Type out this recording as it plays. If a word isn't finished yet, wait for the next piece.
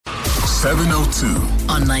702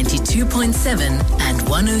 on 92.7 and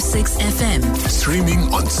 106 FM. Streaming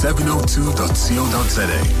on 702.co.za.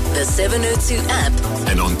 The 702 app.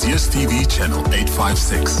 And on DSTV channel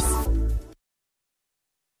 856.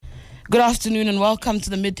 Good afternoon and welcome to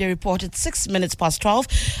the Midday Report. It's 6 minutes past 12.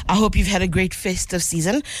 I hope you've had a great festive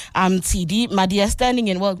season. I'm TD Madia standing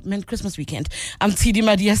in, Christmas weekend. I'm TD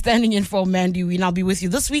Madia standing in for Mandy Ween. I'll be with you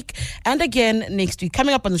this week and again next week.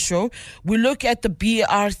 Coming up on the show, we look at the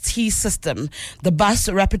BRT system, the bus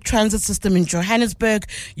rapid transit system in Johannesburg.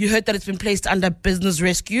 You heard that it's been placed under business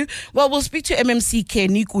rescue. Well, we'll speak to MMC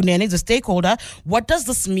Niku Nene, the stakeholder. What does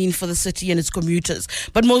this mean for the city and its commuters?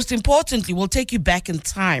 But most importantly, we'll take you back in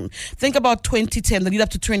time. Think about 2010, the lead up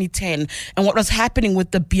to 2010, and what was happening with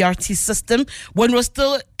the BRT system when it was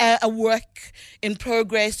still a work in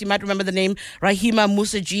progress. You might remember the name Rahima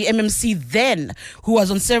Musaji, MMC then, who was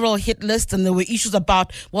on several hit lists, and there were issues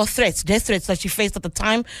about, death threats that she faced at the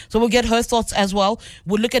time. So we'll get her thoughts as well.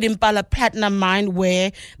 We'll look at Impala Platinum Mine,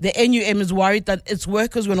 where the NUM is worried that its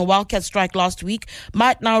workers were on a wildcat strike last week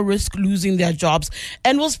might now risk losing their jobs.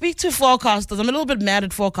 And we'll speak to forecasters. I'm a little bit mad at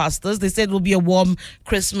forecasters. They said it will be a warm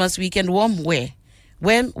Christmas weekend. Warm where?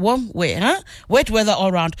 Warm where, huh? Wet weather all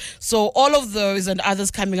around. So all of those and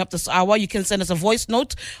others coming up this hour. You can send us a voice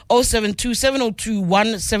note, 072 702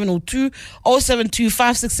 1702, 072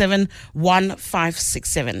 567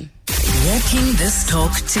 1567. Walking this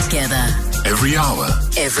talk together. Every hour.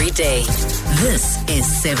 Every day. This is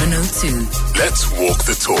 702. Let's walk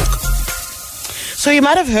the talk. So you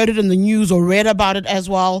might have heard it in the news or read about it as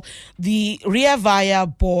well. The Rea Vaya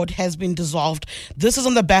board has been dissolved. This is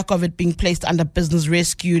on the back of it being placed under business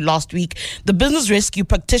rescue last week. The business rescue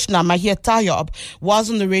practitioner, Mahir Tayob,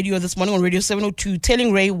 was on the radio this morning on Radio 702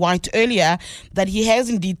 telling Ray White earlier that he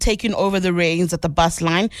has indeed taken over the reins at the bus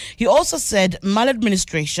line. He also said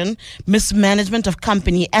maladministration, mismanagement of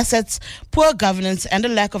company assets, poor governance and a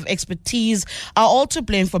lack of expertise are all to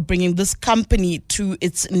blame for bringing this company to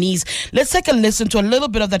its knees. Let's take a listen to a little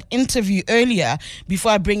bit of that interview earlier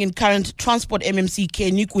before I bring in current Transport MMC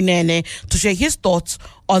Niku Nene to share his thoughts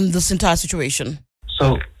on this entire situation.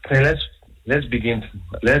 So let's begin.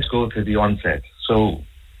 Let's go to the onset. So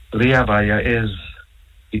Rea Vaya is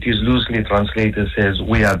loosely translated says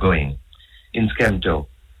we are going in Skemto,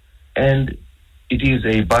 and it is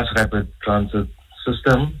a bus rapid transit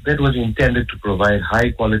system that was intended to provide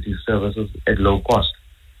high quality services at low cost.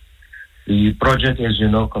 The project, as you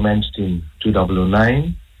know, commenced in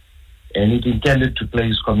 2009, and it intended to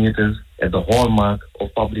place commuters at the hallmark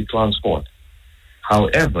of public transport.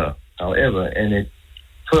 However, and at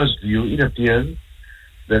first view, it appears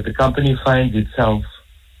that the company finds itself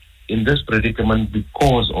in this predicament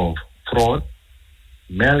because of fraud,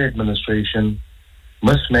 maladministration,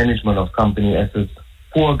 mismanagement of company assets,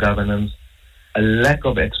 poor governance, a lack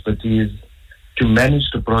of expertise to manage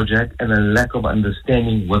the project, and a lack of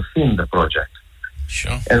understanding within the project.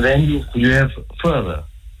 Sure. And then you have further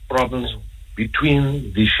problems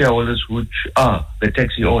between the shareholders, which are the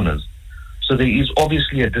taxi owners. So there is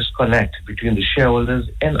obviously a disconnect between the shareholders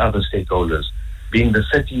and other stakeholders, being the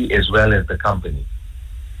city as well as the company.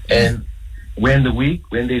 And when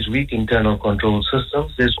there's weak internal control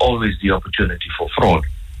systems, there's always the opportunity for fraud.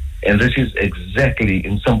 And this is exactly,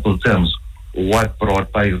 in simple terms, what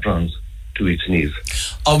brought Biotrans to its knees.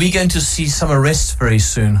 Are we going to see some arrests very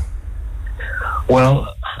soon?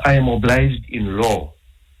 Well, I am obliged in law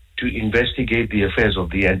to investigate the affairs of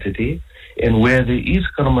the entity, and where there is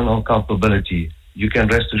criminal culpability, you can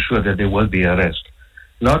rest assured that there will be arrest.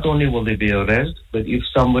 Not only will there be arrest, but if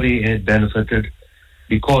somebody had benefited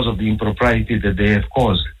because of the impropriety that they have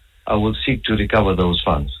caused, I will seek to recover those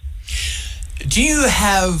funds. Do you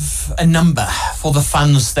have a number for the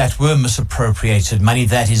funds that were misappropriated, money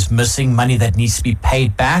that is missing, money that needs to be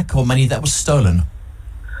paid back, or money that was stolen?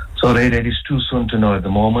 Sorry, that is too soon to know at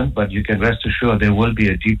the moment, but you can rest assured there will be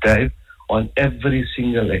a deep dive on every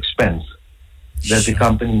single expense that the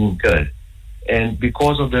company incurred. And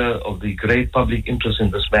because of the great public interest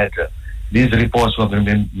in this matter, these reports were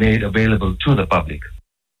made available to the public.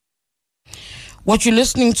 What you're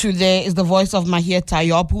listening to there is the voice of Mahir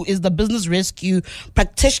Tayob, who is the business rescue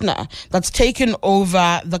practitioner that's taken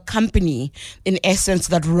over the company, in essence,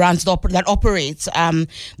 that operates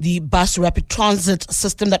the bus rapid transit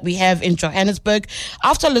system that we have in Johannesburg.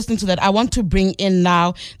 After listening to that, I want to bring in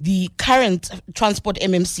now the current Transport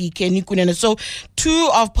MMC, Niku Nene. So 2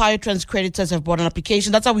 of Biotrans creditors have brought an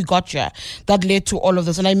application. That's how we got here. That led to all of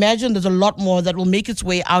this. And I imagine there's a lot more that will make its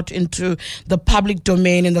way out into the public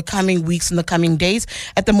domain in the coming weeks, in the coming following days.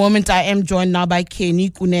 At the moment, I am joined now by Kenny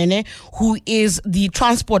Kunene, who is the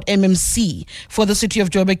Transport MMC for the city of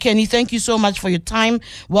Joburg. Kenny, thank you so much for your time.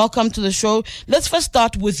 Welcome to the show. Let's first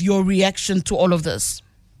start with your reaction to all of this.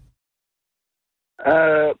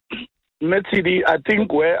 Metsidi, I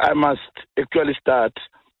think where I must actually start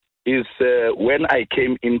is when I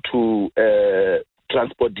came into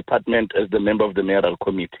Transport Department as the member of the Mayoral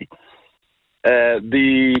Committee.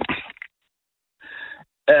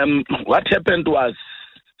 What happened was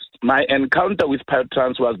my encounter with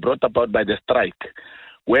Piotrans was brought about by the strike,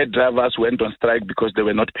 where drivers went on strike because they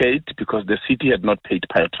were not paid, because the city had not paid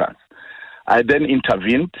Piotrans. I then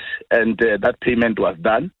intervened, and that payment was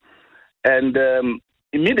done. And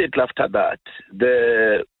immediately after that,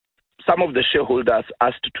 some of the shareholders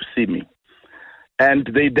asked to see me, and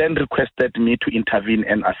they then requested me to intervene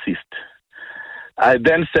and assist. I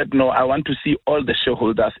then said, no, I want to see all the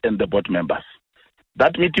shareholders and the board members.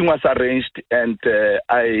 That meeting was arranged, and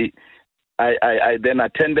I then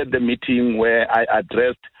attended the meeting where I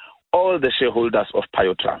addressed all the shareholders of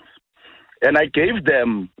Piotrans. And I gave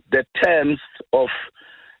them the terms of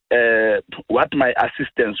what my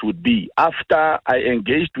assistance would be. After I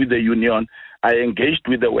engaged with the union, I engaged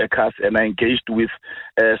with the workers, and I engaged with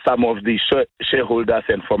some of the shareholders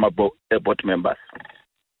and former board members.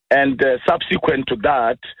 And subsequent to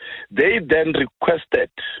that, they then requested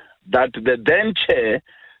that the then chair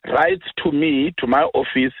writes to me, to my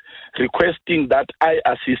office, requesting that I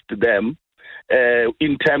assist them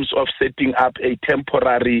in terms of setting up a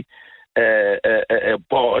temporary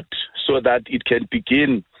board so that it can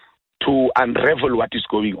begin to unravel what is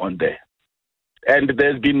going on there. And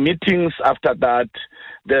there's been meetings after that.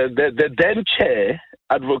 The then chair,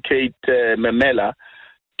 Advocate Memela,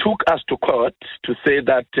 took us to court to say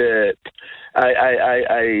that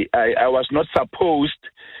I was not supposed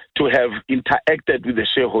to have interacted with the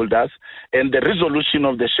shareholders, and the resolution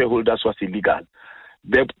of the shareholders was illegal.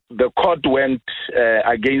 The court went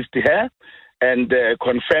against her and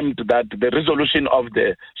confirmed that the resolution of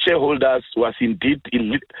the shareholders was indeed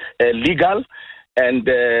illegal, and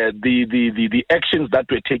the actions that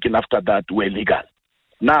were taken after that were legal.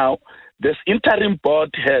 Now, this interim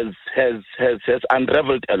board has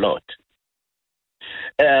unraveled a lot.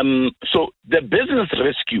 So the business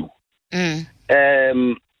rescue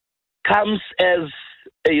comes as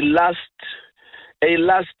a last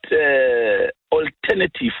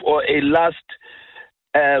alternative, or a last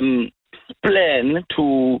plan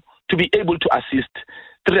to be able to assist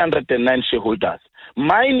 309 shareholders.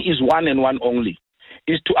 Mine is one and one only,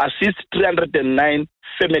 is to assist 309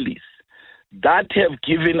 families that have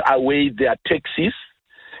given away their taxes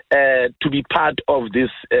to be part of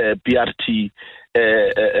this BRT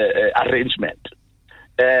arrangement,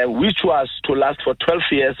 which was to last for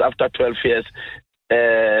 12 years. After 12 years,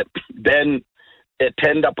 then a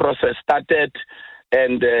tender process started,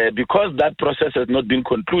 and because that process has not been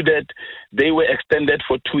concluded, they were extended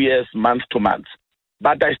for 2 years, month to month.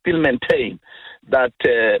 But I still maintain that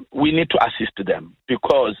we need to assist them,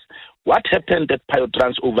 because what happened at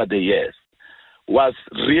Piotrans over the years was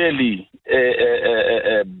really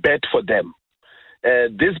bad for them.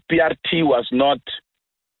 This BRT was not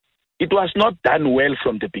done well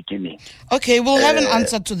from the beginning. Okay, we'll have an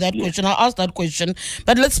answer to that question. I'll ask that question.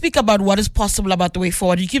 But let's speak about what is possible about the way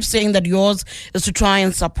forward. You keep saying that yours is to try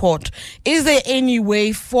and support. Is there any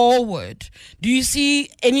way forward? Do you see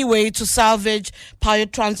any way to salvage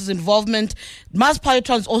Piotrans' involvement? Must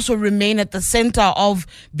Piotrans also remain at the center of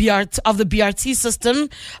the BRT system?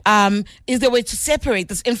 Is there a way to separate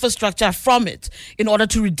this infrastructure from it in order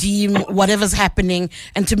to redeem whatever's happening,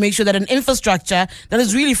 and to make sure that an infrastructure that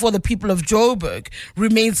is really for the people of Joburg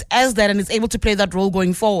remains as that and is able to play that role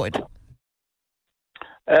going forward?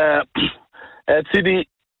 Sidi,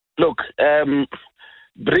 look,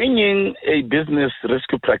 bringing a business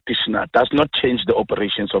rescue practitioner does not change the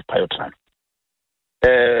operations of Piotrans.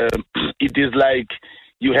 It is like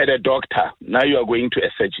you had a doctor, now you are going to a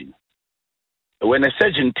surgeon. When a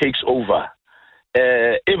surgeon takes over,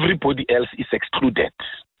 everybody else is excluded.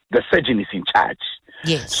 The surgeon is in charge.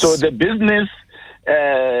 Yes. So the business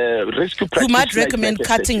rescue practitioner, who might recommend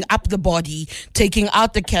cutting up the body, taking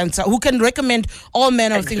out the cancer, who can recommend all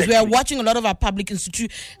manner of things. We are watching a lot of our public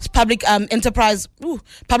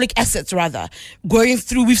assets going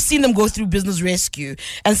through. We've seen them go through business rescue,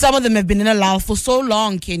 and some of them have been in a lull for so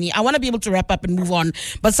long, Kenny. I want to be able to wrap up and move on,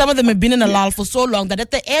 but some of them have been in a lull for so long that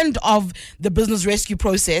at the end of the business rescue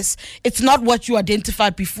process, it's not what you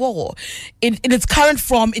identified before. In its current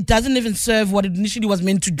form, it doesn't even serve what it initially was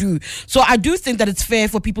meant to do. So I do think that it's fair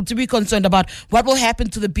for people to be concerned about what will happen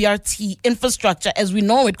to the BRT infrastructure as we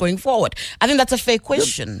know it going forward. I think that's a fair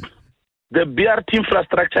question. the BRT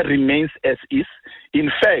infrastructure remains as is. In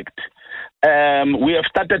fact, we have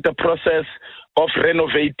started the process of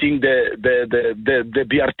renovating the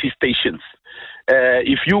BRT stations.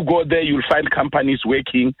 If you go there, you'll find companies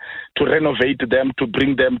working to renovate them, to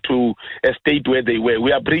bring them to a state where they were.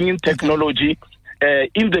 We are bringing technology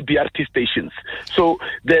in the BRT stations. So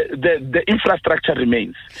the infrastructure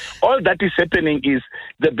remains. All that is happening is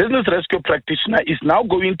the business rescue practitioner is now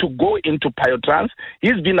going to go into Biotrans.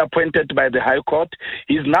 He's been appointed by the High Court.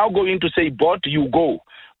 He's now going to say, board, you go.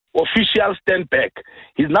 Officials stand back.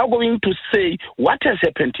 He's now going to say what has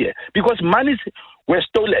happened here. Because monies were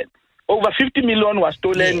stolen. Over 50 million was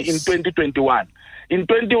stolen in 2021. In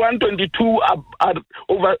 21-22,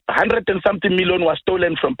 over 100 and something million was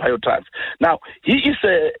stolen from Biotrans. Now, he is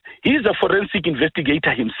a forensic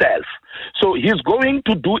investigator himself. So he's going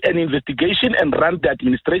to do an investigation and run the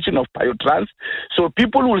administration of Biotrans. So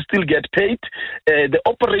people will still get paid. The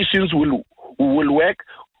operations will work.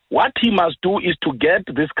 What he must do is to get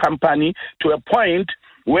this company to a point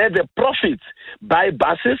where the profits buy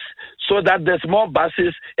buses so that there's more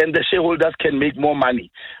buses and the shareholders can make more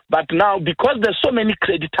money. But now, because there's so many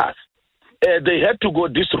creditors, they had to go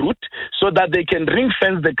this route so that they can ring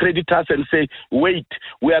fence the creditors and say, wait,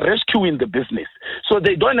 we are rescuing the business. So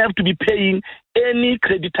they don't have to be paying any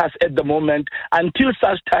creditors at the moment until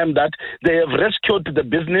such time that they have rescued the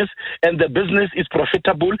business and the business is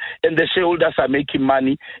profitable and the shareholders are making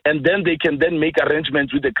money, and then they can then make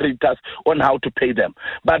arrangements with the creditors on how to pay them.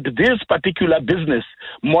 But this particular business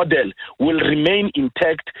model will remain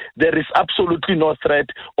intact. There is absolutely no threat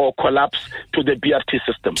or collapse to the BRT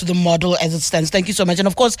system. To the model as it stands. Thank you so much. And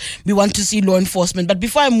of course, we want to see law enforcement. But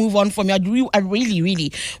before I move on from you, I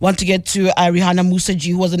really want to get to Rihanna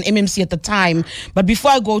Musaji, who was an MMC at the time. But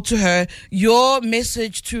before I go to her, your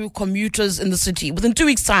message to commuters in the city. Within 2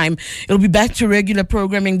 weeks' time, it'll be back to regular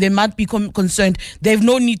programming. They might be concerned. They have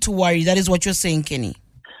no need to worry. That is what you're saying, Kenny.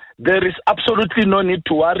 There is absolutely no need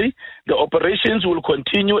to worry. The operations will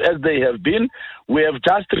continue as they have been. We have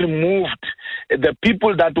just removed the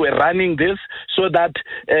people that were running this so that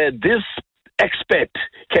this expert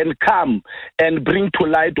can come and bring to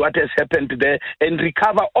light what has happened there and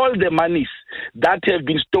recover all the monies that have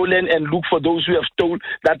been stolen and look for those who have stolen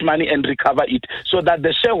that money and recover it so that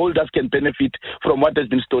the shareholders can benefit from what has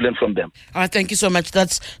been stolen from them. All right, thank you so much.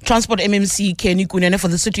 That's Transport MMC Kenny Kunene for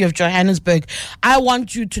the city of Johannesburg. I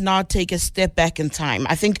want you to now take a step back in time.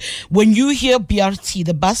 I think when you hear BRT,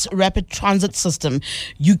 the Bus Rapid Transit System,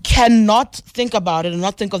 you cannot think about it and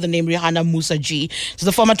not think of the name Rihanna Musaji. She's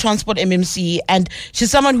the former Transport MMC, and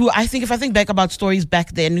she's someone who, I think, if I think back about stories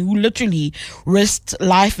back then, who literally risked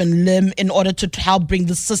life and limb in order to help bring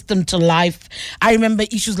the system to life. I remember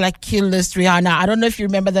issues like Kill List, Rihanna. I don't know if you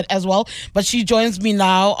remember that as well, but she joins me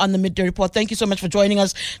now on the Midday Report. Thank you so much for joining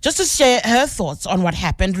us just to share her thoughts on what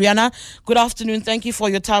happened. Rihanna, good afternoon. Thank you for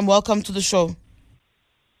your time. Welcome to the show.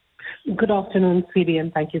 Good afternoon, Sweetie,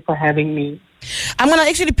 and thank you for having me. I'm going to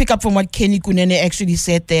actually pick up from what Kenny Kunene actually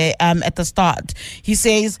said there at the start. He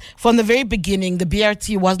says, from the very beginning, the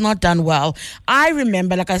BRT was not done well. I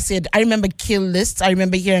remember, like I said, I remember kill lists. I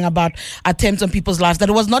remember hearing about attempts on people's lives, that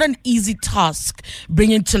it was not an easy task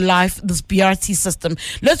bringing to life this BRT system.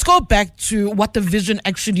 Let's go back to what the vision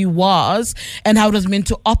actually was and how it was meant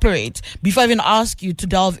to operate before I even ask you to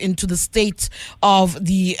delve into the state of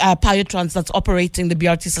the Biotrans that's operating the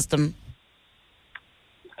BRT system.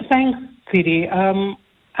 Thanks, Siri.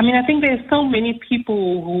 I think there's so many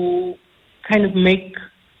people who kind of make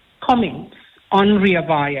comments on Rea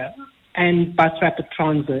Vaya and Bus Rapid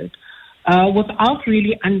Transit without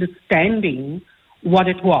really understanding what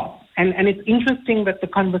it was. And it's interesting that the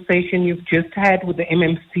conversation you've just had with the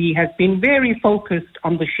MMC has been very focused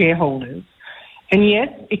on the shareholders. And yes,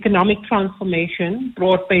 economic transformation,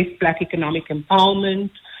 broad-based Black economic empowerment,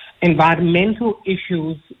 environmental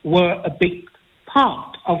issues were a big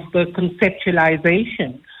part of the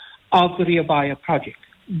conceptualization of the Rea Vaya project.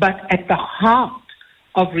 But at the heart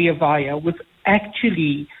of Rea Vaya was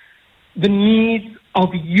actually the needs of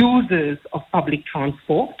users of public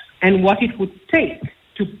transport and what it would take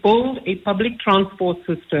to build a public transport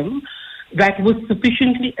system that was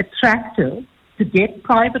sufficiently attractive to get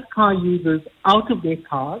private car users out of their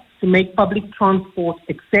cars, to make public transport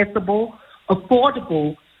accessible,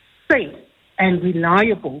 affordable, safe, and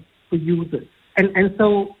reliable for users. And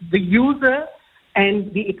so the user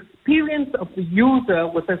and the experience of the user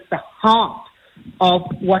was at the heart of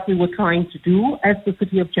what we were trying to do as the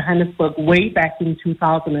city of Johannesburg way back in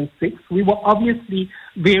 2006. We were obviously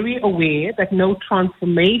very aware that no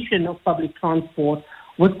transformation of public transport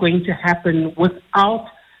was going to happen without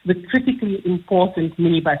the critically important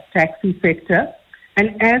minibus taxi sector.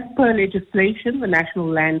 And as per legislation, the National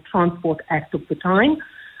Land Transport Act of the time,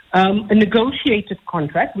 a negotiated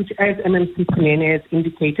contract, which as MMC Kunene has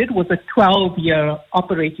indicated, was a 12-year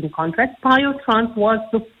operating contract. Biotrans was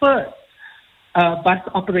the first bus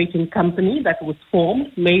operating company that was formed,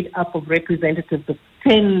 made up of representatives of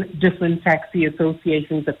 10 different taxi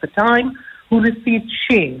associations at the time, who received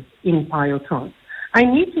shares in Biotrans. I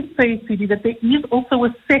need to say, Sidi, that there is also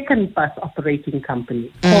a second bus operating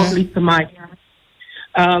company called Lisamai,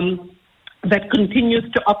 that continues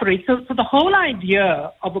to operate. So the whole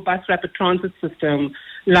idea of a bus rapid transit system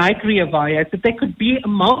like Rea Vaya is that there could be a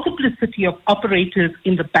multiplicity of operators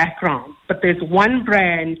in the background, but there's one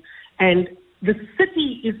brand, and the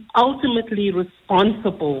city is ultimately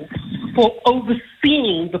responsible for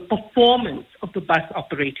overseeing the performance of the bus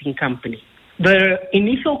operating company. The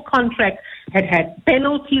initial contract had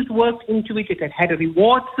penalties worked into it. It had a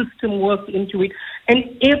reward system worked into it. And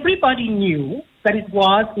everybody knew that it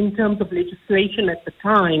was, in terms of legislation at the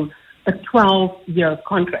time, a 12-year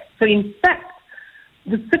contract. So, in fact,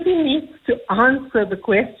 the city needs to answer the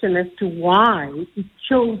question as to why it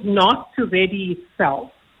chose not to ready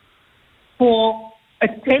itself for a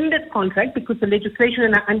tendered contract, because the legislation,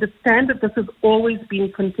 and I understand that this has always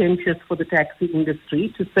been contentious for the taxi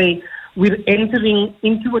industry, to say we're entering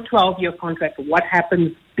into a 12-year contract, what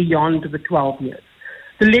happens beyond the 12 years?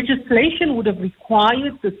 The legislation would have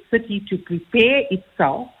required the city to prepare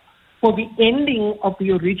itself for the ending of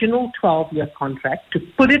the original 12-year contract, to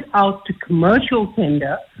put it out to commercial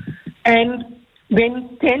tender, and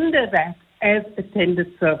then tender that as a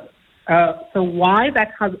tendered service. So why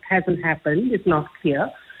that hasn't happened is not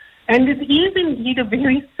clear. And it is indeed a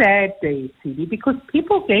very sad day, CD, because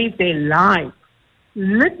people gave their lives.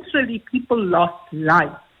 Literally, people lost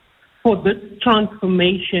life for this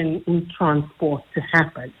transformation in transport to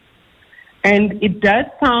happen. And it does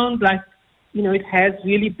sound like, it has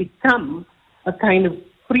really become a kind of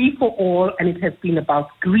free-for-all, and it has been about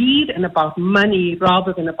greed and about money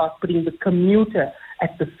rather than about putting the commuter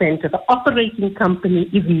at the center. The operating company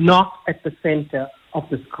is not at the center of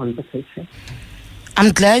this conversation.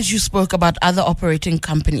 I'm glad you spoke about other operating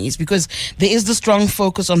companies, because there is the strong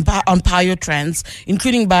focus on Biotrans,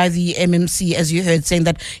 including by the MMC, as you heard, saying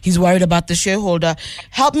that he's worried about the shareholder.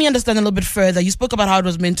 Help me understand a little bit further. You spoke about how it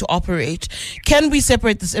was meant to operate. Can we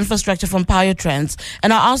separate this infrastructure from Biotrans?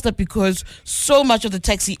 And I ask that because so much of the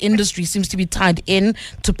taxi industry seems to be tied in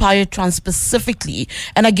to Biotrans specifically.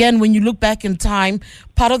 And again, when you look back in time,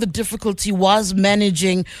 part of the difficulty was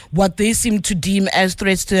managing what they seemed to deem as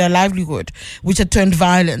threats to their livelihood, which had turned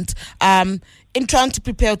violent. In trying to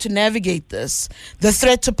prepare to navigate this, the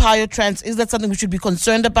threat to Biotrans, is that something we should be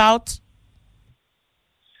concerned about?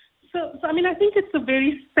 So I think it's a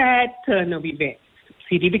very sad turn of events,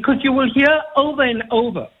 CD, because you will hear over and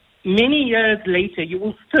over, many years later, you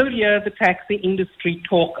will still hear the taxi industry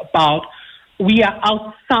talk about we are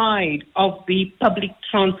outside of the public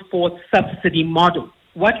transport subsidy model.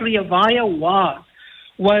 What Rea Vaya was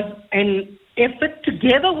an effort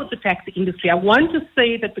together with the taxi industry. I want to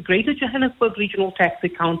say that the Greater Johannesburg Regional Taxi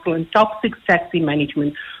Council and Top 6 Taxi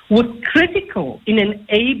Management was critical in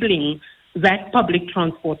enabling that public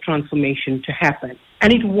transport transformation to happen.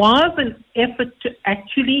 And it was an effort to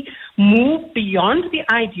actually move beyond the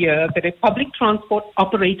idea that a public transport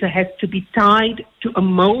operator has to be tied to a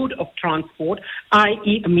mode of transport,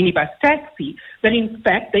 i.e. a minibus taxi, that in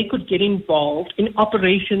fact they could get involved in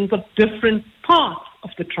operations of different parts of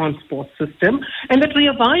the transport system, and that Rea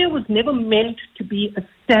Vaya was never meant to be a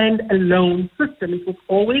stand-alone system. It was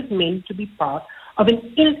always meant to be part of an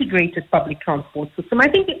integrated public transport system. I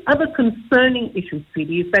think the other concerning issue,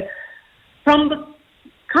 CD, is that from the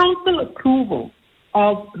council approval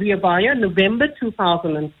of Rea Vaya, November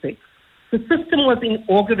 2006, the system was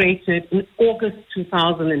inaugurated in August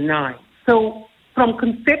 2009. So from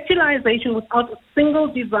conceptualization without a single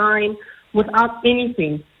design, without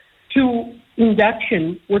anything, to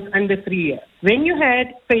induction was under 3 years. Then you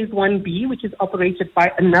had Phase 1B, which is operated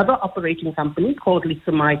by another operating company called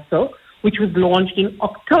Lisamai, which was launched in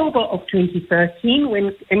October of 2013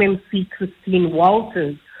 when MMC Christine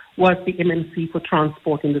Walters was the MMC for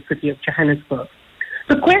transport in the city of Johannesburg.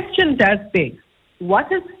 The question does beg,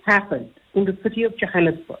 what has happened in the city of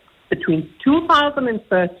Johannesburg between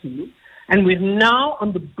 2013 and we're now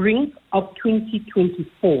on the brink of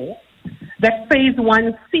 2024, that Phase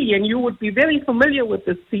 1C, and you would be very familiar with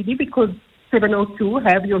this, CD, because 702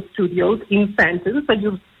 have your studios in Sandton, so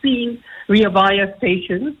you've seen Rea Vaya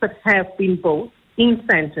stations that have been built in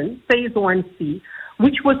Sandton, Phase 1C,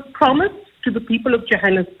 which was promised to the people of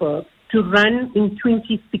Johannesburg to run in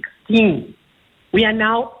 2016. We are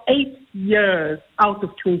now 8 years out of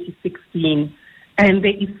 2016, and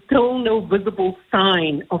there is still no visible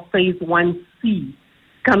sign of phase 1C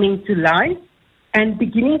coming to life and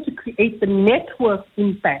beginning to create the network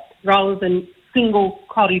impact rather than single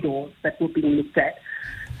corridors that were being looked at.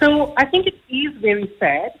 So I think it is very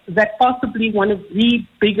sad that possibly one of the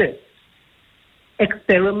biggest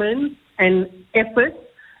experiments and efforts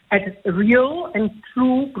at real and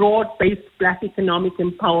true broad-based Black economic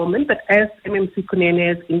empowerment that, as MMC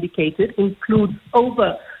Kunene has indicated, includes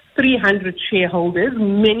over 300 shareholders,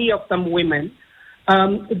 many of them women.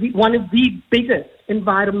 One of the biggest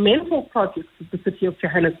environmental projects that the city of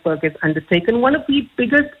Johannesburg has undertaken, one of the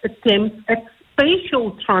biggest attempts at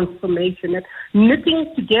spatial transformation, at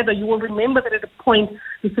knitting together. You will remember that at a point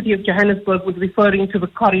the city of Johannesburg was referring to the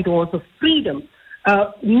corridors of freedom,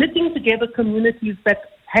 knitting together communities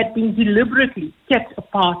that had been deliberately kept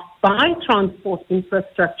apart by transport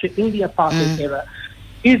infrastructure in the apartheid era,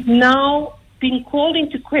 is now being called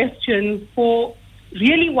into question for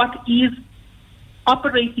really what is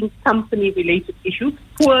operating company-related issues,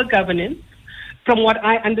 poor governance. From what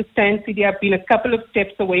I understand, CD, I've been a couple of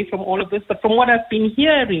steps away from all of this, but from what I've been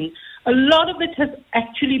hearing, a lot of it has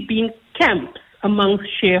actually been camps amongst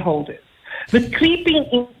shareholders. The creeping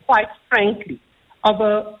in, quite frankly, of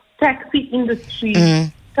a taxi industry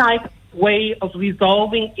type way of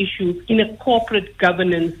resolving issues in a corporate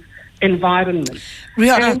governance environment.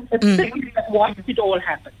 And especially why did it all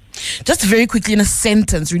happen? Just very quickly in a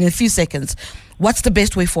sentence, in a few seconds, what's the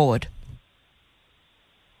best way forward?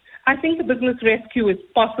 I think the business rescue is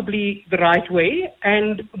possibly the right way,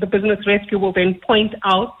 and the business rescue will then point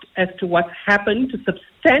out as to what's happened to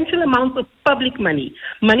substantial amounts of public money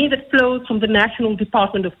that flows from the National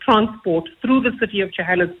Department of Transport through the city of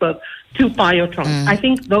Johannesburg to Biotrans. I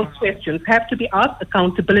think those questions have to be asked,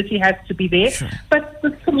 accountability has to be there, but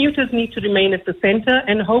the commuters need to remain at the center,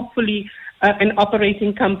 and hopefully an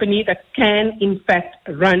operating company that can, in fact,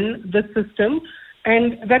 run the system,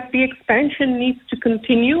 and that the expansion needs to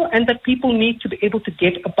continue, and that people need to be able to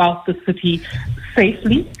get about the city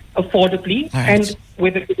safely, affordably, and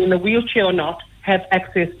whether in a wheelchair or not, have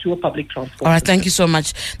access to a public transport. All right, thank you so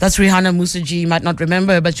much. That's Rihanna Musaji. You might not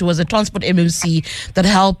remember her, but she was a transport MMC that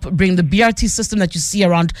helped bring the BRT system that you see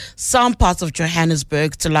around some parts of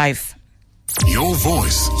Johannesburg to life. Your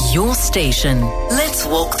voice. Your station. Let's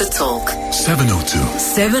walk the talk. 702.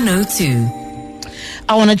 702.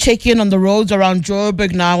 I want to check in on the roads around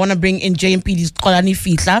Joburg now. I want to bring in JMPD's Xolani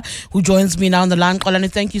Fihla, who joins me now on the line.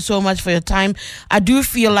 Xolani, thank you so much for your time. I do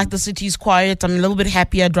feel like the city is quiet. I'm a little bit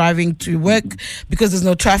happier driving to work because there's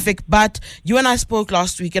no traffic. But you and I spoke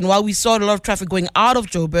last week, and while we saw a lot of traffic going out of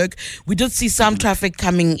Joburg, we did see some traffic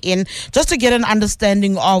coming in. Just to get an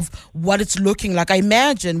understanding of what it's looking like, I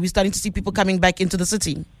imagine we're starting to see people coming back into the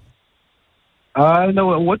city.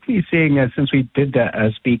 No, what we're seeing since we did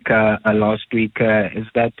speak last week is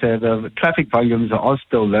that the traffic volumes are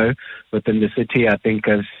still low within the city. I think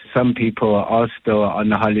some people are still on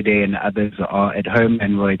the holiday and others are at home,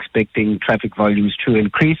 and we're expecting traffic volumes to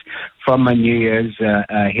increase from New Year's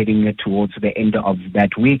heading towards the end of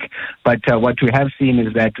that week. But what we have seen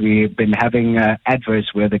is that we've been having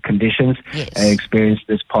adverse weather conditions experienced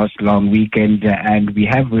this past long weekend, and we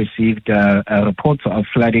have received reports of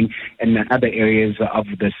flooding in other areas of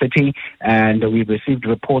the city, and we received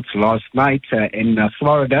reports last night in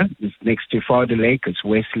Florida. It's next to Florida Lake, it's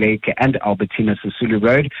West Lake and Albertina Sisulu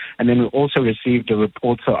Road, and then we also received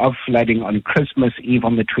reports of flooding on Christmas Eve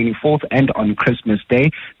on the 24th and on Christmas Day.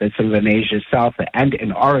 That's in Lenasia South and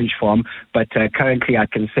in Orange Farm, but currently I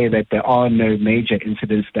can say that there are no major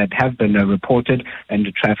incidents that have been reported, and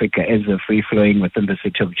the traffic is free-flowing within the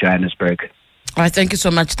city of Johannesburg. All right, thank you so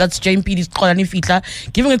much. That's JMPD's Xolani Fihla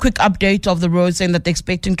giving a quick update of the roads, saying that they're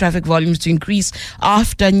expecting traffic volumes to increase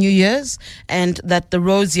after New Year's, and that the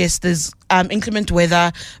roads, yes, there's inclement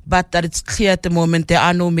weather, but that it's clear at the moment there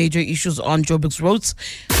are no major issues on Joburg's roads.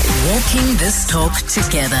 Walking this talk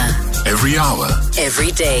together. Every hour.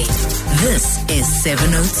 Every day. This is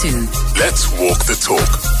 702. Let's walk the talk.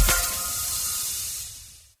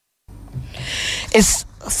 It's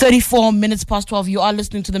 34 minutes past 12. You are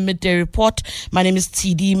listening to the Midday Report. My name is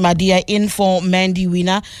TD Madia, in for Mandy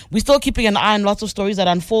Wiener. We're still keeping an eye on lots of stories that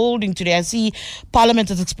are unfolding today. I see Parliament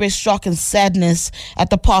has expressed shock and sadness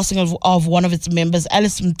at the passing of one of its members,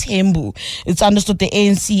 Alice Mthembu. It's understood the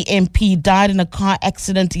ANC MP died in a car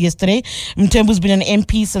accident yesterday. Mthembu's been an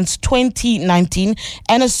MP since 2019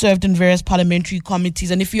 and has served in various parliamentary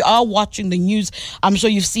committees. And if you are watching the news, I'm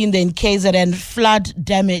sure you've seen the KZN flood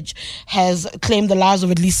damage has claimed the lives of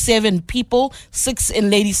of at least 7 people, 6 in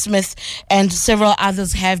Ladysmith, and several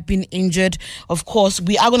others have been injured. Of course,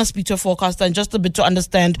 we are going to speak to a forecaster in just a bit to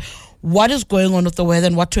understand what is going on with the weather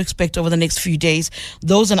and what to expect over the next few days.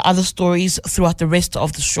 Those and other stories throughout the rest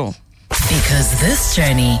of the show. Because this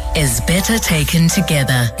journey is better taken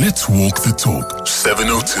together. Let's walk the talk.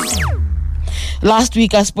 702. Last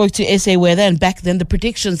week, I spoke to SA Weather, and back then the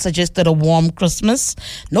predictions suggested a warm Christmas.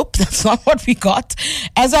 Nope, that's not what we got.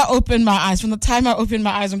 As I opened my eyes, from the time I opened my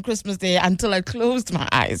eyes on Christmas Day until I closed my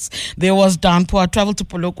eyes, there was downpour. I traveled to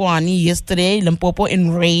Polokwane yesterday, Limpopo,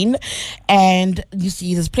 in rain. And you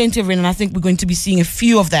see, there's plenty of rain, and I think we're going to be seeing a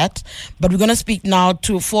few of that. But we're going to speak now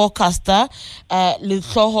to forecaster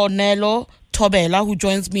Litlohonelo Tobela, who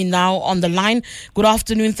joins me now on the line. Good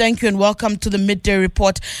afternoon, thank you, and welcome to the Midday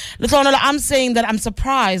Report. Litlohonelo, I'm saying that I'm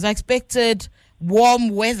surprised. I expected warm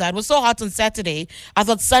weather. It was so hot on Saturday. I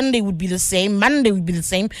thought Sunday would be the same, Monday would be the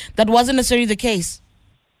same. That wasn't necessarily the case.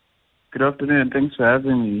 Good afternoon, thanks for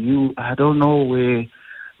having me. I don't know where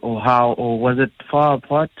or how, or was it far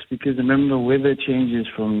apart? Because remember, weather changes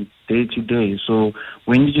from day to day. So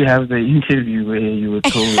when did you have the interview where you were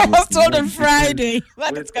told? I was told on Friday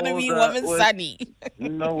that it's going to be warm and sunny.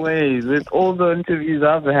 No way. With all the interviews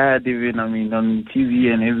I've had, even, on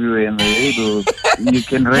TV and everywhere on the radio, you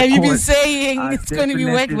can record. Have you been saying it's going to be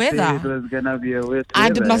wet weather? It was going to be a wet weather. I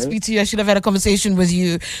did not speak to you. I should have had a conversation with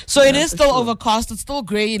you. So it is still overcast. It's still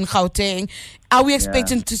grey in Gauteng. Are we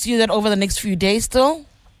expecting to see that over the next few days still?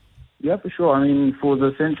 Yeah, for sure. I mean, for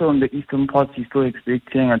the central and the eastern parts, you're still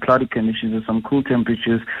expecting cloudy conditions with some cool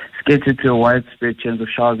temperatures, scattered to a widespread chance of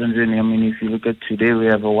showers and rain. I mean, if you look at today, we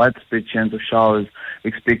have a widespread chance of showers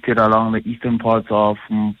expected along the eastern parts of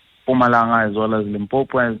Mpumalanga as well as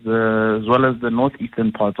Limpopo, as well as the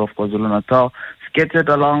northeastern parts of KwaZulu-Natal, scattered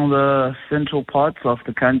along the central parts of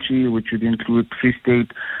the country, which would include Free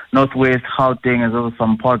State, Northwest, Gauteng, as well as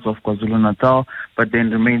some parts of KwaZulu-Natal, but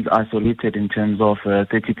then remains isolated in terms of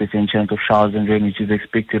 30% chance of showers and rain, which is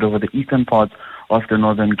expected over the eastern parts of the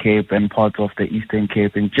Northern Cape and parts of the Eastern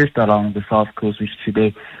Cape and just along the South Coast, which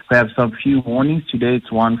today we have some few warnings. Today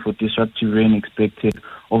it's one for disruptive rain expected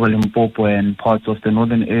over Limpopo and parts of the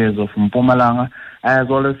northern areas of Mpumalanga, as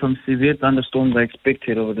well as some severe thunderstorms are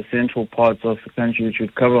expected over the central parts of the country, which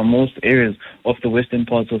would cover most areas of the western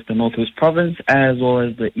parts of the Northwest Province, as well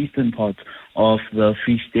as the eastern parts of the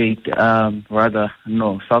Free State,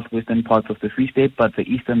 southwestern parts of the Free State, but the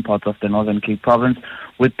eastern parts of the Northern Cape Province,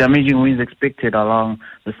 with damaging winds expected along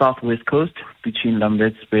the southwest coast between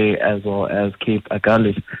Lambert's Bay as well as Cape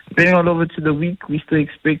Agulhas. Heading all over to the week, we're still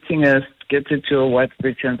expecting a scattered to a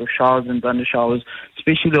widespread chance of showers and thunder showers,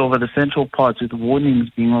 especially over the central parts, with warnings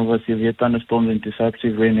being over severe thunderstorms and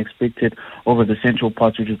disruptive rain expected over the central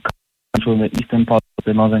parts, which is from the eastern parts of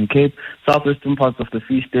the Northern Cape, southwestern parts of the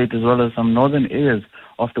Free State, as well as some northern areas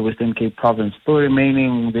of the Western Cape Province. Still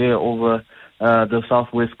remaining there over the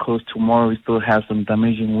southwest coast tomorrow, we still have some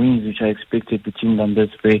damaging winds which are expected between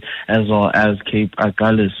Lambert's Bay as well as Cape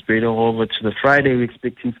Agulhas. Spread over to the Friday, we're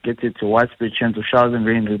expecting scattered to widespread chance of showers and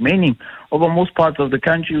rain remaining over most parts of the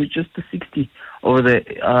country, with just the 60 over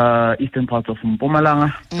the eastern parts of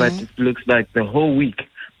Mpumalanga. But it looks like the whole week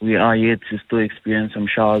we are yet to still experience some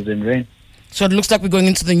showers and rain. So it looks like we're going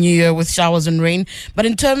into the new year with showers and rain. But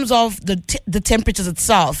in terms of the temperatures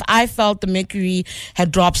itself, I felt the mercury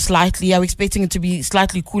had dropped slightly. I'm expecting it to be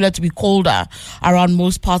slightly cooler, to be colder around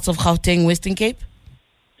most parts of Gauteng, Western Cape.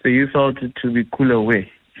 So you felt it to be cooler where?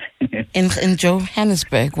 in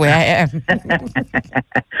Johannesburg, where I am.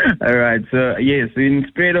 All right. So, yes, in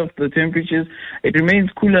spite of the temperatures, it remains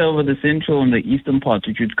cooler over the central and the eastern parts,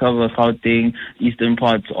 which would cover Gauteng, eastern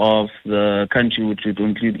parts of the country, which would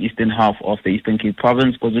include eastern half of the Eastern Cape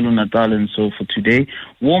Province, KwaZulu-Natal, and so for today.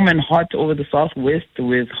 Warm and hot over the southwest,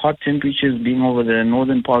 with hot temperatures being over the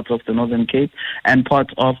northern parts of the Northern Cape and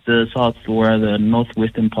parts of the south, where the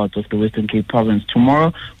northwestern parts of the Western Cape Province.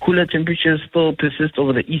 Tomorrow, cooler temperatures still persist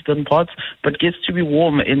over the eastern parts, but gets to be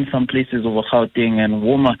warmer in some places over Gauteng and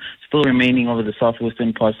warmer still remaining over the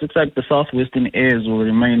southwestern parts. Looks like the southwestern areas will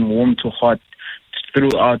remain warm to hot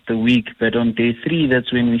throughout the week, but on day 3,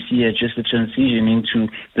 that's when we see just a transition into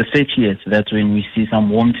the 30th. That's when we see some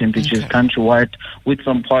warm temperatures countrywide, with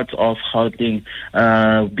some parts of Gauteng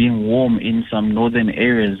being warm in some northern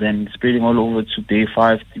areas, and spreading all over to day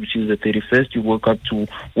 5, which is the 31st. You woke up to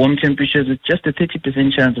warm temperatures with just a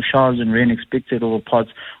 30% chance of showers and rain expected over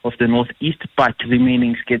parts of the northeast, but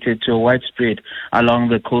remaining scattered to a widespread along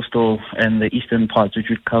the coastal and the eastern parts, which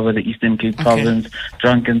would cover the Eastern Cape Province,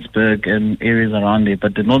 Drakensberg, and areas around there.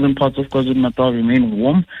 But the northern parts of KwaZulu-Natal remain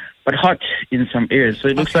warm, but hot in some areas. So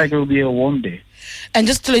it looks like it will be a warm day. And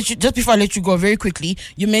just before I let you go, very quickly,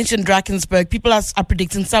 you mentioned Drakensberg. People are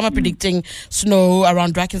predicting, some are predicting snow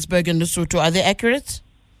around Drakensberg and Lesotho. Are they accurate?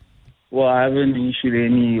 Well, I haven't issued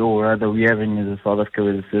any, or rather we haven't, as a South Africa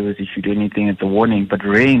Weather Service, issued anything at the warning, but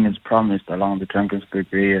rain is promised along the Drakensberg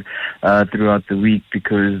area throughout the week,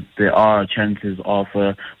 because there are chances of,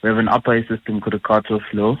 we have an upper air system called a cutoff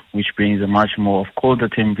low, which brings a much more of colder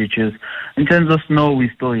temperatures. In terms of snow,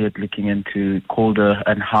 we're still yet looking into colder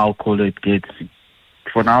and how colder it gets.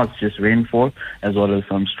 For now, it's just rainfall as well as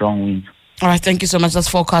some strong winds. All right, thank you so much. That's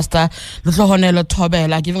forecaster Luhlohonelo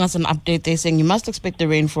Thobela giving us an update. They're saying you must expect the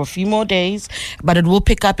rain for a few more days, but it will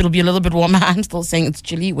pick up. It'll be a little bit warmer. I'm still saying it's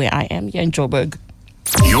chilly where I am here in Joburg.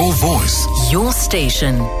 Your voice. Your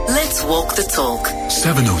station. Let's walk the talk.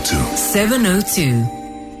 702. 702.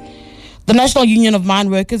 The National Union of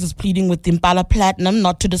Mine Workers is pleading with Impala Platinum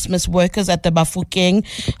not to dismiss workers at the Bafokeng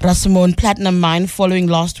Rasimon Platinum Mine following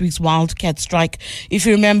last week's wildcat strike. If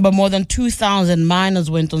you remember, more than 2,000 miners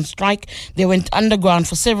went on strike. They went underground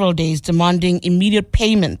for several days, demanding immediate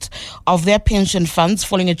payment of their pension funds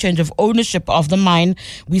following a change of ownership of the mine.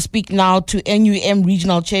 We speak now to NUM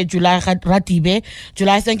Regional Chair July Ratibe.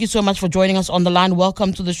 July, thank you so much for joining us on the line.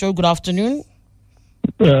 Welcome to the show. Good afternoon.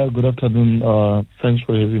 Good afternoon. Thanks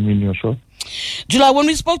for having me in your show. July, when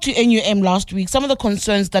we spoke to NUM last week, some of the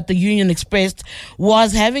concerns that the union expressed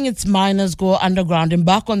was having its miners go underground,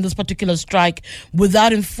 embark on this particular strike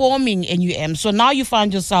without informing NUM. So now you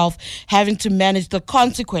find yourself having to manage the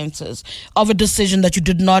consequences of a decision that you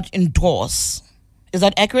did not endorse. Is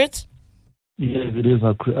that accurate? Yes, it is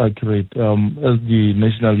accurate. As the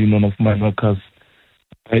National Union of Mine Workers,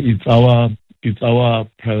 it's our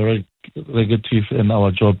prerogative and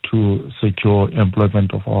our job to secure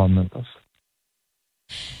employment of our members.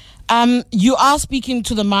 You are speaking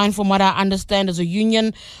to the mine, from what I understand, as a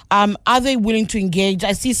union. Are they willing to engage?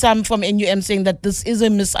 I see some from NUM saying that this is a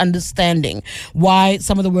misunderstanding why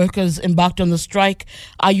some of the workers embarked on the strike.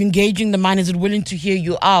 Are you engaging the mine? Is it willing to hear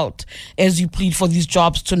you out as you plead for these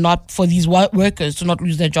jobs for these workers to not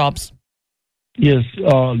lose their jobs? Yes.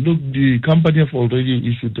 Look, the company have already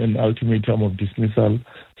issued an ultimatum of dismissal,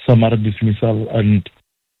 summary dismissal, and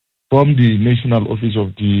from the national office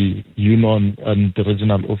of the union and the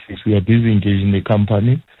regional office, we are busy engaging the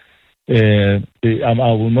company. I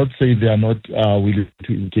will not say they are not willing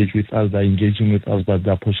to engage with us. They're engaging with us, but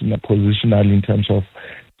they're positional in terms of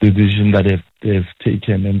the decision that they've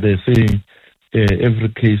taken, and they're saying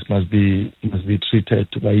every case must be treated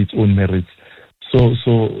by its own merits. So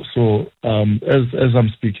as I'm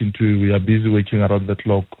speaking to you, we are busy working around the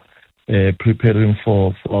clock, preparing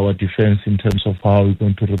for our defense in terms of how we're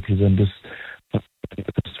going to represent this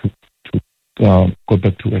to go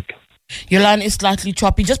back to work. Your line is slightly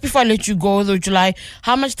choppy. Just before I let you go, though, July,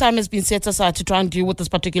 how much time has been set aside to try and deal with this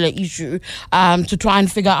particular issue, to try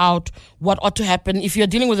and figure out what ought to happen? If you're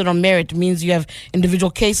dealing with it on merit, it means you have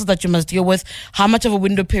individual cases that you must deal with. How much of a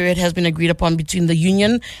window period has been agreed upon between the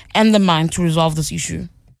union and the mine to resolve this issue?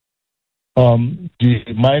 The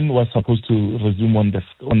mine was supposed to resume on the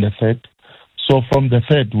 3rd. So from the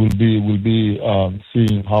 3rd, we'll be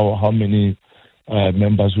seeing how many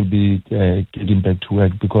members will be getting back to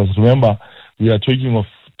work. Because remember, we are talking of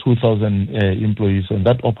 2,000 employees, and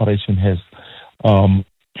that operation has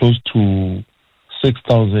close to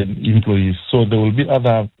 6,000 employees. So there will be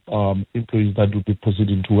other employees that will be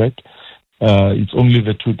proceeding to work. It's only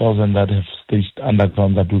the 2,000 that have staged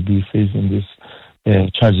underground that will be facing this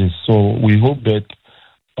charges. So we hope that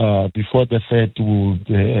before the 3rd we'll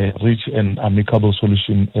reach an amicable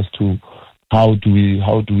solution as to how do we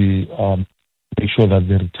make sure that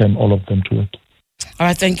they return all of them to work. All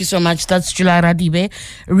right, thank you so much. That's July Radibe,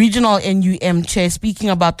 Regional NUM Chair, speaking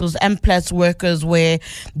about those M-Plus workers where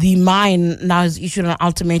the mine now has issued an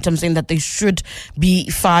ultimatum saying that they should be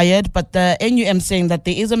fired, but the NUM saying that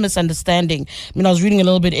there is a misunderstanding. I mean, I was reading a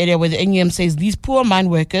little bit earlier where the NUM says these poor mine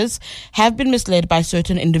workers have been misled by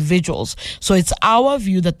certain individuals. So it's our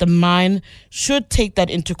view that the mine should take that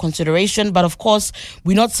into consideration. But of course,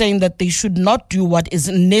 we're not saying that they should not do what is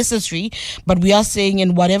necessary, but we are saying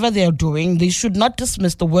in whatever they're doing, they should not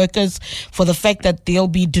dismiss the workers for the fact that they'll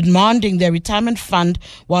be demanding their retirement fund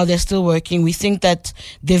while they're still working. We think that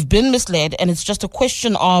they've been misled, and it's just a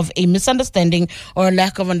question of a misunderstanding or a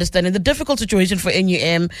lack of understanding. The difficult situation for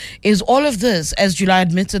NUM is all of this, as July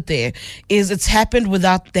admitted there, is it's happened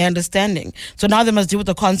without their understanding. So now they must deal with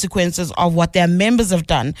the consequences of what their members have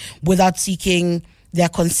done without seeking their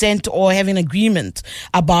consent or having agreement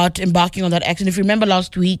about embarking on that action. If you remember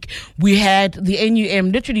last week, we had the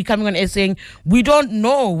NUM literally coming on air saying, we don't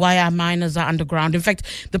know why our miners are underground. In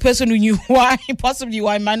fact, the person who knew possibly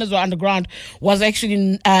why miners were underground was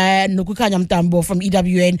actually Nokukanya Mtambo from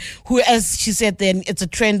EWN, who, as she said then, it's a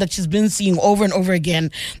trend that she's been seeing over and over again,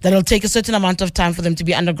 that it'll take a certain amount of time for them to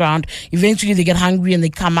be underground. Eventually they get hungry and they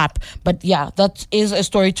come up. But yeah, that is a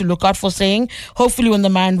story to look out for, saying hopefully when the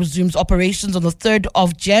mine resumes operations on the 3rd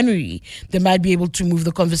of January, they might be able to move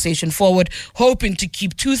the conversation forward, hoping to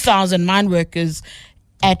keep 2,000 mine workers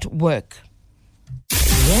at work.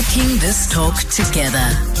 Walking this talk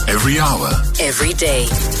together. Every hour. Every day.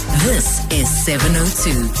 This is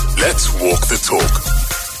 702. Let's walk the talk.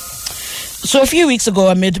 So a few weeks ago,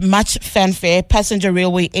 amid much fanfare, Passenger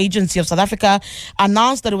Railway Agency of South Africa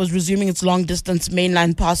announced that it was resuming its long-distance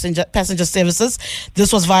mainline passenger services.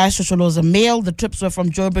 This was via Shosholoza Mail. The trips were from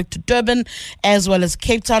Joburg to Durban, as well as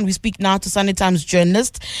Cape Town. We speak now to Sunday Times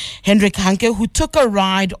journalist Hendrik Hanke, who took a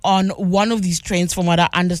ride on one of these trains, from what I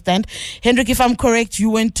understand. Hendrik, if I'm correct, you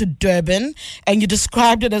went to Durban, and you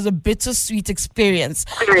described it as a bittersweet experience.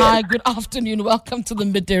 Hi, good afternoon. Welcome to the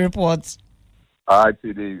Midday Reports. Hi,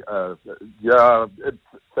 TD.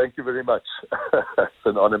 Thank you very much. It's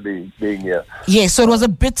an honor being here. Yeah, so it was a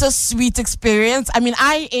bittersweet experience. I mean,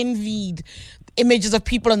 I envied images of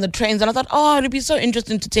people on the trains, and I thought, oh, it'd be so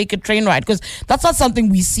interesting to take a train ride, because that's not something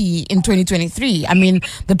we see in 2023. I mean,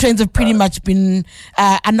 the trains have pretty much been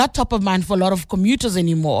are not top of mind for a lot of commuters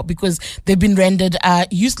anymore, because they've been rendered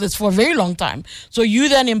useless for a very long time. So you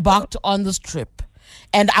then embarked on this trip,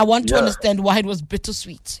 and I want to understand why it was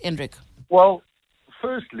bittersweet, Hendrik. Well,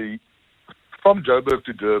 firstly, from Joburg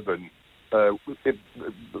to Durban,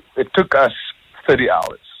 it took us 30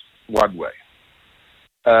 hours one way.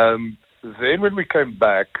 Then when we came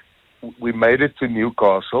back, we made it to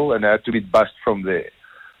Newcastle and had to be bussed from there.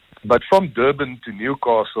 But from Durban to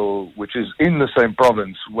Newcastle, which is in the same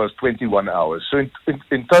province, was 21 hours. So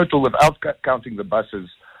in total, without counting the buses,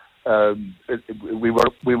 we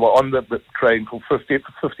were on the train for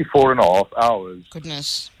 54 and a half hours.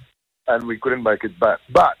 Goodness. And we couldn't make it back.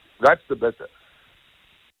 But that's the bitter.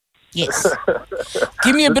 Yes.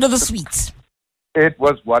 Give me a bit of the sweet. It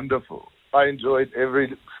was wonderful. I enjoyed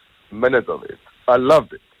every minute of it. I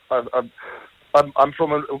loved it. I'm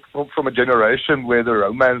from a generation where the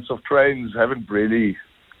romance of trains haven't really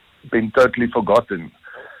been totally forgotten.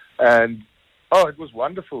 And it was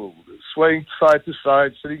wonderful. Swaying side to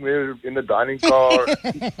side, sitting there in the dining car.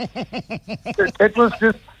 it was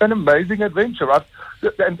just an amazing adventure.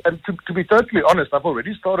 And to be totally honest, I've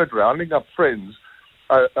already started rounding up friends.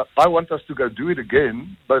 I want us to go do it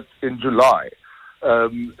again, but in July.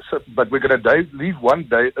 But we're going to leave one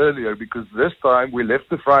day earlier, because this time we left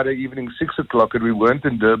the Friday evening 6 o'clock and we weren't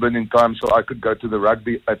in Durban in time so I could go to the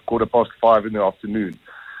rugby at 5:15 in the afternoon.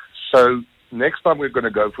 So next time we're going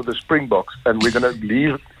to go for the Springboks, and we're going to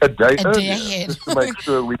leave a day earlier just to make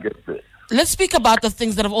sure we get there. Let's speak about the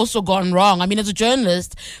things that have also gone wrong. I mean, as a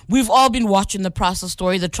journalist, we've all been watching the Prasa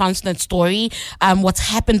story, the Transnet story, what's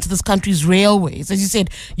happened to this country's railways. As you said,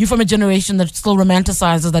 you're from a generation that still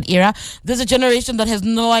romanticizes that era. There's a generation that has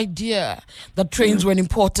no idea that trains were an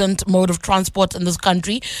important mode of transport in this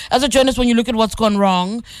country. As a journalist, when you look at what's gone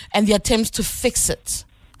wrong and the attempts to fix it,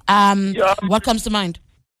 what comes to mind?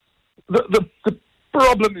 The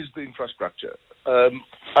problem is the infrastructure.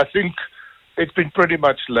 I think it's been pretty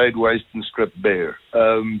much laid waste and stripped bare.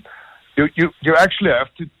 You actually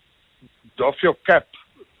have to doff your cap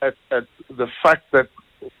at the fact that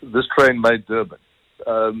this train made Durban.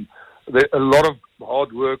 A lot of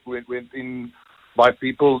hard work went in by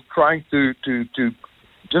people trying to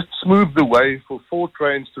just smooth the way for 4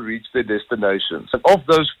 trains to reach their destinations. And of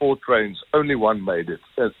those 4 trains, only one made it,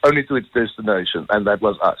 only to its destination, and that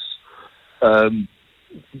was us.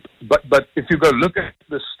 But if you go look at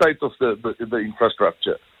the state of the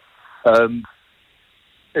infrastructure,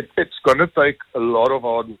 it's going to take a lot of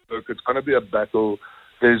hard work. It's going to be a battle.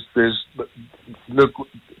 Look,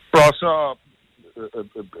 Prasa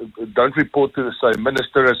don't report to the same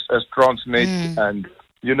minister as Transnet, and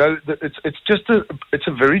you know it's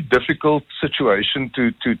a very difficult situation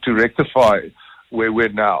to rectify where we're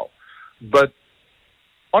now. But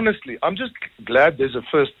honestly, I'm just glad there's a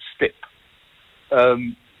first step.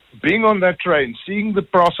 Being on that train, seeing the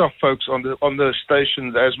Prasa folks on the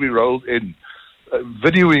stations as we rolled in,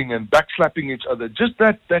 videoing and backslapping each other, just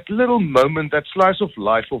that little moment, that slice of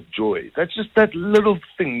life of joy. That's just that little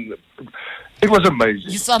thing. It was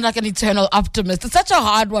amazing. You sound like an eternal optimist. It's such a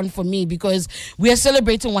hard one for me because we are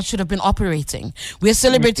celebrating what should have been operating. We are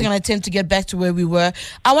celebrating an attempt to get back to where we were.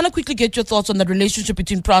 I want to quickly get your thoughts on the relationship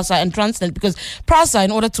between PRASA and Transnet, because PRASA,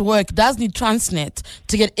 in order to work, does need Transnet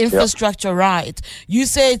to get infrastructure right. You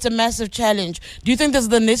say it's a massive challenge. Do you think there's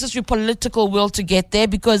the necessary political will to get there?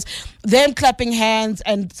 Because them clapping hands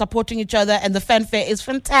and supporting each other and the fanfare is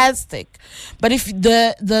fantastic. But if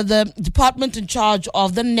the department in charge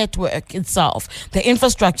of the network itself, the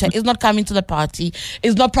infrastructure, is not coming to the party,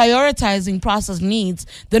 is not prioritizing PRASA's needs,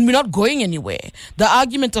 then we're not going anywhere. The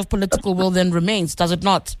argument of political will then remains, does it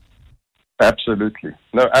not? Absolutely.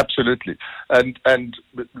 No, absolutely. And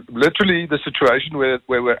literally the situation where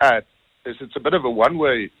we're at is it's a bit of a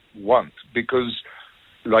one-way want, because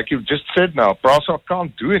like you've just said now, PRASA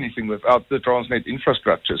can't do anything without the Transnet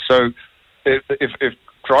infrastructure. So if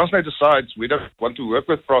Transnet decides we don't want to work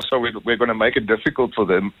with PRASA, we're going to make it difficult for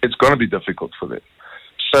them, it's going to be difficult for them.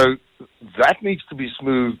 So that needs to be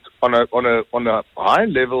smoothed on a high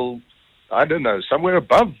level, I don't know, somewhere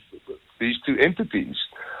above these two entities,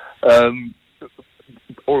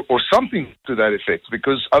 or something to that effect,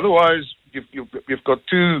 because otherwise you've got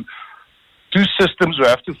two systems who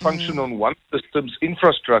have to function on one system's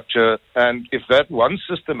infrastructure, and if that one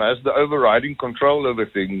system has the overriding control over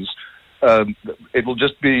things, it will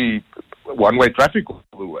just be one-way traffic all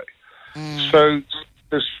the way. So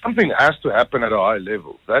there's something has to happen at a high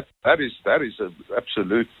level. That is an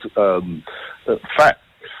absolute fact.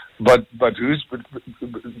 But this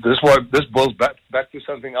boils back to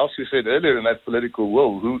something else you said earlier, and that's political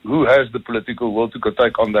will. Who has the political will to go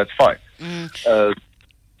take on that fight?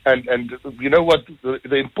 And you know what?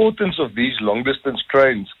 The importance of these long distance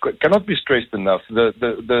trains cannot be stressed enough.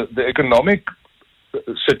 The economic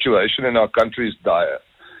situation in our country is dire,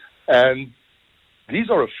 and these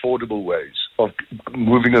are affordable ways of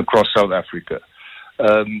moving across South Africa.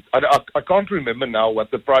 I can't remember now what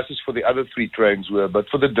the prices for the other three trains were, but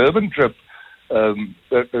for the Durban trip,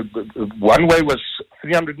 one way was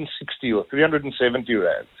 360 or 370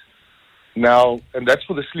 rand. Now, and that's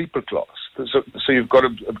for the sleeper class. So you've got a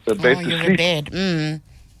bed to sleep.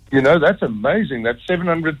 You know, that's amazing. That's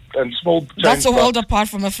 700 and small. That's a world apart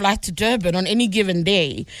from a flight to Durban on any given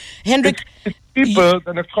day. Hendrik, it's cheaper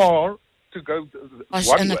than a car to go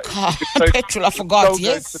one in way. A car. Petrol, I forgot.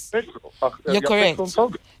 Yes. You're correct.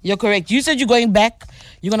 You're correct. You said you're going back.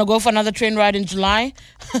 You're going to go for another train ride in July.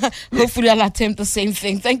 Hopefully I'll attempt the same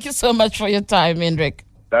thing. Thank you so much for your time, Hendrik.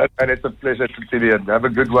 And it's a pleasure to see you. Have a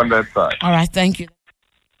good one that time. All right. Thank you.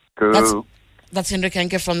 Cool. That's Hendrik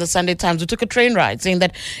Henke from the Sunday Times, who took a train ride, saying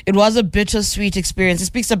that it was a bittersweet experience. He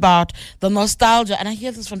speaks about the nostalgia, and I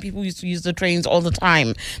hear this from people who used to use the trains all the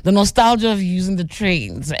time, the nostalgia of using the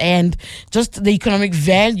trains and just the economic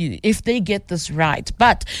value if they get this right.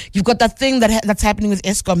 But you've got that thing that's happening with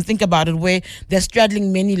Eskom. Think about it, where they're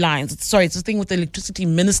straddling many lines. It's a thing with the electricity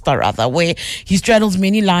minister, rather, where he straddles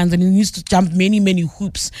many lines and he needs to jump many, many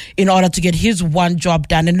hoops in order to get his one job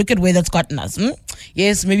done. And look at where that's gotten us.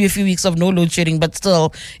 Yes, maybe a few weeks of no load shedding, but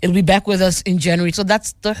still, it'll be back with us in January. So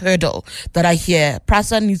that's the hurdle that I hear.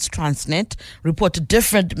 PRASA needs Transnet, report to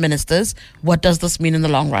different ministers. What does this mean in the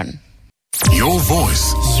long run? Your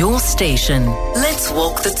voice. Your station. Let's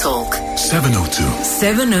walk the talk. 702.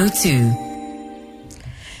 702.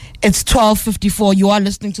 It's 12:54. You are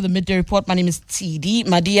listening to the Midday Report. My name is TD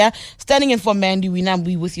Madia, standing in for Mandy Wina. I'll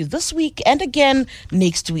be with you this week and again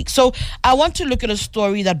next week. So I want to look at a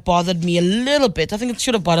story that bothered me a little bit. I think it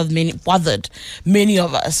should have bothered many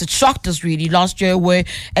of us. It shocked us really last year, where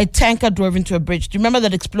a tanker drove into a bridge. Do you remember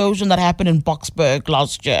that explosion that happened in Boksburg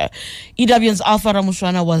last year? EWN's Alpha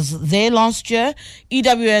Ramushwana was there last year.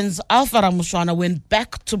 EWN's Alpha Ramushwana went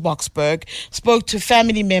back to Boksburg, spoke to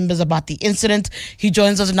family members about the incident. He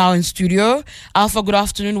joins us now in studio. Alpha, good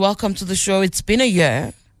afternoon. Welcome to the show. It's been a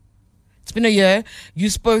year. You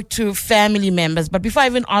spoke to family members. But before I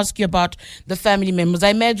even ask you about the family members, I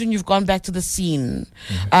imagine you've gone back to the scene.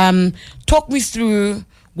 Talk me through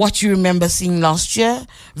what you remember seeing last year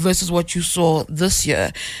versus what you saw this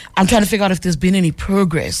year. I'm trying to figure out if there's been any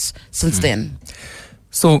progress since then.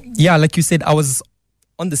 So, yeah, like you said, I was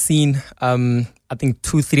on the scene, I think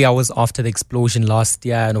 2-3 hours after the explosion last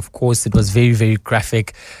year. And of course, it was very, very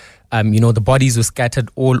graphic. The bodies were scattered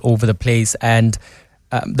all over the place. And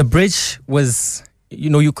the bridge was,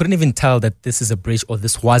 you couldn't even tell that this is a bridge or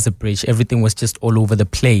this was a bridge. Everything was just all over the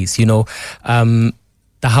place,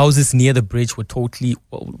 The houses near the bridge were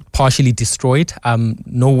partially destroyed.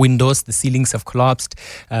 No windows. The ceilings have collapsed.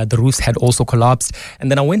 The roofs had also collapsed. And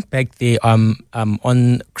then I went back there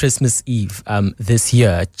on Christmas Eve this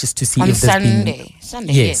year just to see if there's been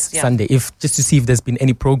Sunday. Just to see if there's been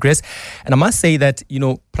any progress. And I must say that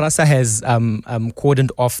PRASA has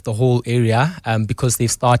cordoned off the whole area because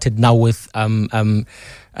they've started now with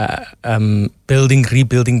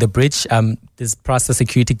rebuilding the bridge. There's PRASA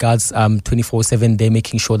security guards 24/7. They're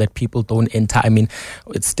making sure that people don't enter. I mean,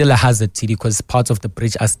 it's still a hazard, TD, because parts of the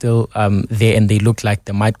bridge are still there and they look like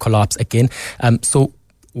they might collapse again. So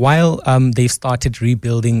while they've started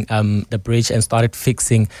rebuilding the bridge and started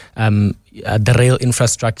fixing the rail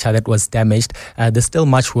infrastructure that was damaged, there's still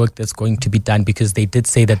much work that's going to be done, because they did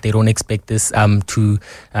say that they don't expect this to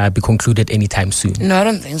be concluded anytime soon. No, I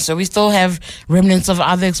don't think so. We still have remnants of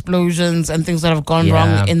other explosions and things that have gone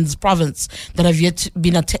wrong in this province that have yet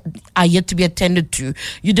to be attended to.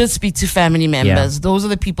 You did speak to family members. Yeah. Those are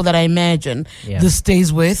the people that I imagine this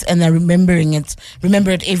stays with, and they're remember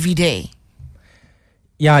it every day.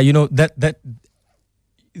 Yeah, that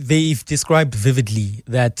they've described vividly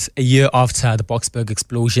that a year after the Boksburg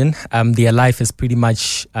explosion, their life has pretty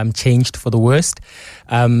much changed for the worst.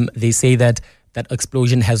 They say that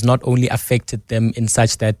explosion has not only affected them in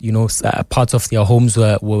such that parts of their homes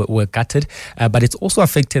were gutted, but it's also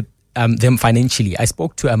affected them financially. I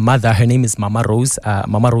spoke to a mother. Her name is Mama Rose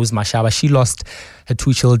Mashaba. She lost her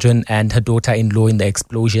 2 children and her daughter-in-law in the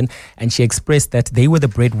explosion, and she expressed that they were the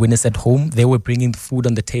breadwinners at home. They were bringing food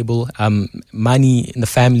on the table, money in the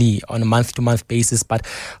family on a month-to-month basis, but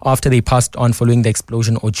after they passed on following the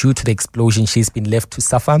explosion, or due to the explosion, she's been left to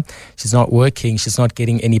suffer. She's not working. She's not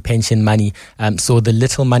getting any pension money. So the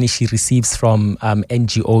little money she receives from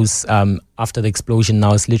NGOs after the explosion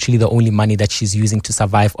now is literally the only money that she's using to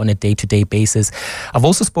survive on a day-to-day basis. I've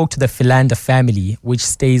also spoke to the Philander family, which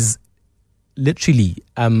stays literally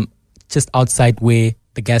just outside where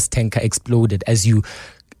the gas tanker exploded. As you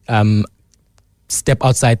step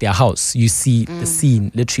outside their house, you see the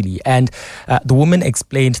scene literally. And the woman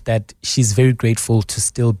explained that she's very grateful to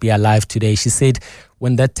still be alive today. She said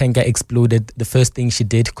when that tanker exploded, the first thing she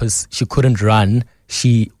did, because she couldn't run,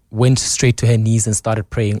 she went straight to her knees and started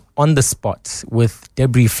praying on the spot with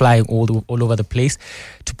debris flying all over the place,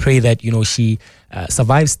 to pray that she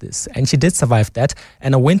survives this. And she did survive that.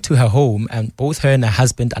 And I went to her home, and both her and her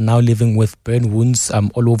husband are now living with burn wounds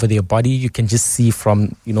all over their body. You can just see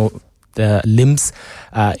from the limbs,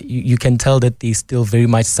 you can tell that they're still very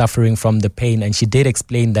much suffering from the pain. And she did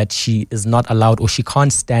explain that she is not allowed, or she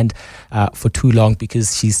can't stand for too long,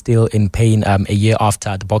 because she's still in pain a year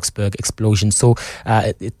after the Boksburg explosion. So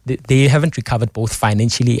they haven't recovered both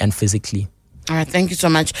financially and physically. All right, thank you so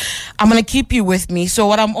much. I'm going to keep you with me. So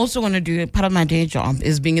what I'm also going to do, part of my day job,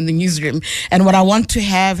 is being in the newsroom. And what I want to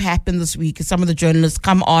have happen this week is some of the journalists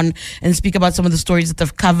come on and speak about some of the stories that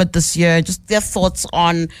they've covered this year, just their thoughts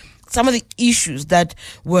on some of the issues that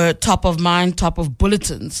were top of mind, top of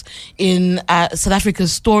bulletins in South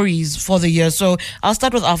Africa's stories for the year. So I'll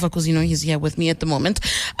start with Alpha, because he's here with me at the moment.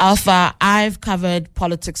 Alpha, I've covered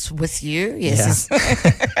politics with you. Yes,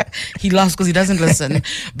 yeah. He lost because he doesn't listen.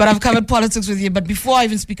 But I've covered politics with you. But before I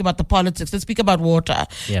even speak about the politics, let's speak about water.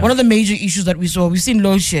 Yeah. One of the major issues that we've seen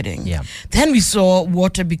load shedding. Yeah. Then we saw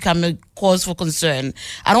water become a cause for concern.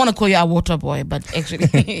 I don't want to call you a water boy, but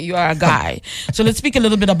actually you are a guy. So let's speak a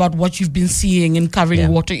little bit about what you've been seeing and covering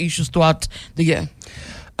water issues throughout the year.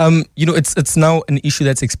 It's now an issue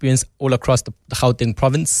that's experienced all across the Gauteng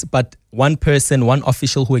province, but one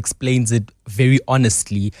official who explains it very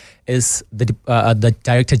honestly is the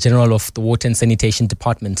Director General of the Water and Sanitation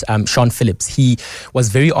Department, Sean Phillips. He was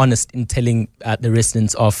very honest in telling the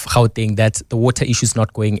residents of Gauteng that the water issue is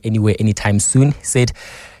not going anywhere anytime soon. He said,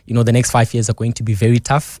 the next 5 years are going to be very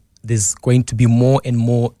tough. There's going to be more and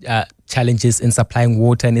more challenges in supplying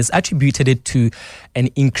water, and is attributed it to an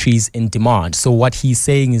increase in demand. So what he's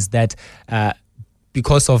saying is that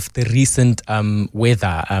because of the recent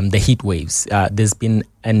weather, the heat waves, there's been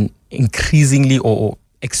an increasingly or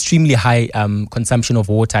extremely high consumption of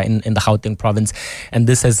water in the Gauteng province, and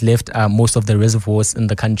this has left most of the reservoirs in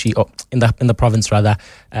the country, or in the province rather,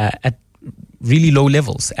 at really low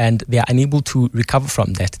levels, and they are unable to recover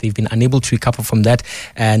from that. They've been unable to recover from that,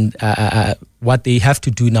 and what they have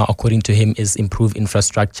to do now, according to him, is improve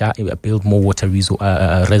infrastructure, build more water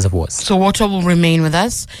reservoirs. So water will remain with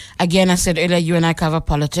us. Again, I said earlier, you and I cover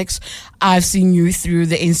politics. I've seen you through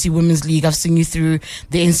the NC Women's League. I've seen you through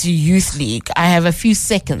the NC Youth League. I have a few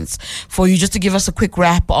seconds for you just to give us a quick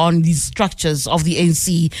wrap on these structures of the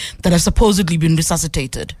NC that have supposedly been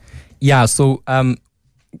resuscitated. Yeah, so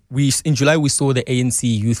in July we saw the ANC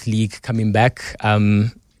Youth League coming back.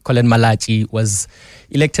 Colin Malachi was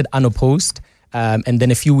elected unopposed. And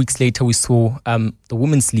then a few weeks later, we saw the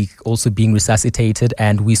Women's League also being resuscitated,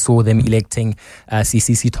 and we saw them electing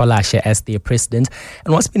CCC Tolashe as their president.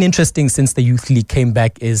 And what's been interesting since the Youth League came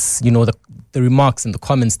back is, the remarks and the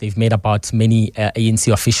comments they've made about many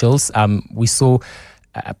ANC officials. We saw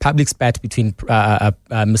a public spat between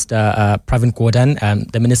Mr. Pravin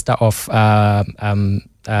Gordhan, the Minister of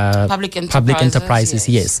Public Enterprises,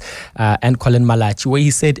 yes. And Colin Malachi, where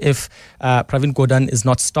he said if Pravin Gordhan is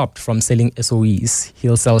not stopped from selling SOEs,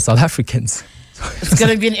 he'll sell South Africans. It's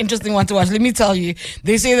going to be an interesting one to watch. Let me tell you,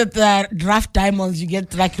 they say that the draft diamonds you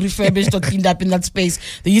get like refurbished or cleaned up in that space.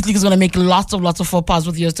 The Youth League is going to make lots of faux pas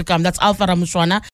with years to come. That's Alpha Ramushwana.